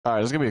All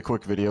right, this is gonna be a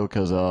quick video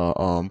because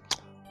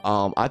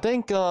I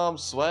think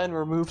Swen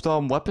removed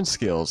weapon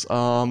skills.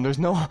 There's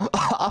no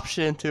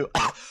option to.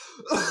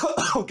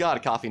 Oh God, a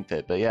coughing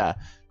fit. But yeah,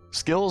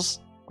 skills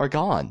are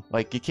gone.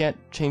 Like you can't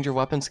change your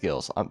weapon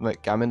skills.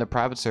 I'm in the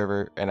private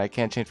server and I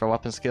can't change my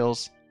weapon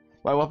skills.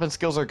 My weapon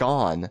skills are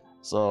gone.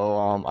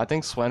 So I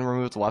think Swen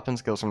removed weapon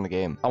skills from the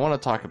game. I want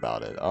to talk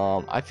about it.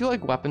 I feel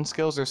like weapon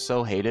skills are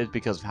so hated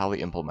because of how they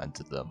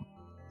implemented them.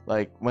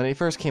 Like when they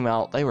first came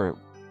out, they were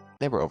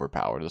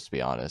overpowered, let's be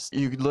honest.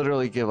 You could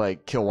literally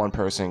kill one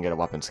person and get a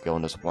weapon skill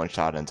and just one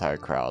shot an entire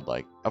crowd.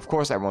 Like, of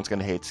course everyone's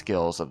gonna hate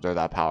skills if they're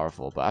that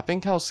powerful, but I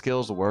think how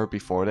skills were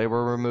before they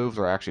were removed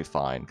were actually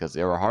fine, because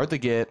they were hard to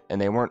get and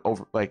they weren't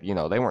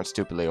they weren't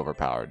stupidly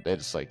overpowered. They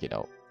just added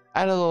a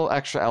little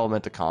extra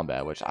element to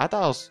combat, which I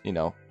thought was,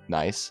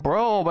 nice.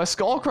 Bro, my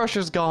Skull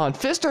Crusher's gone.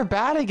 Fists are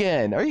bad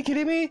again. Are you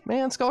kidding me?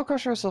 Man, Skull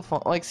Crusher is so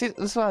fun. Like, see,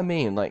 this is what I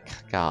mean. Like,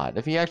 God,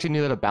 if he actually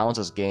knew how to balance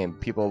this game,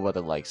 people would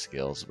have liked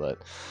skills, but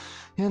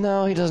he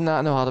does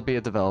not know how to be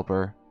a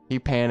developer. He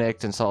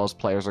panicked and saw his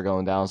players are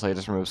going down, so he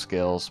just removed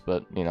skills.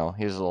 But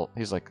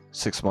he's like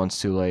 6 months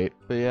too late.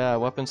 But yeah,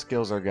 weapon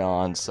skills are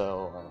gone,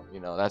 so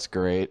that's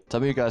great. Tell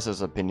me you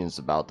guys' opinions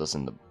about this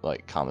in the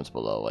comments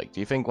below. Like,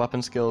 do you think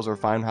weapon skills are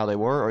fine how they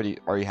were, or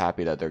are you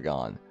happy that they're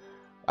gone?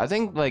 I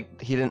think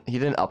he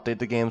didn't update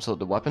the game, so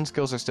the weapon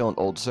skills are still in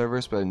old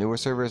servers, but in newer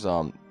servers,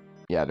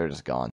 yeah, they're just gone.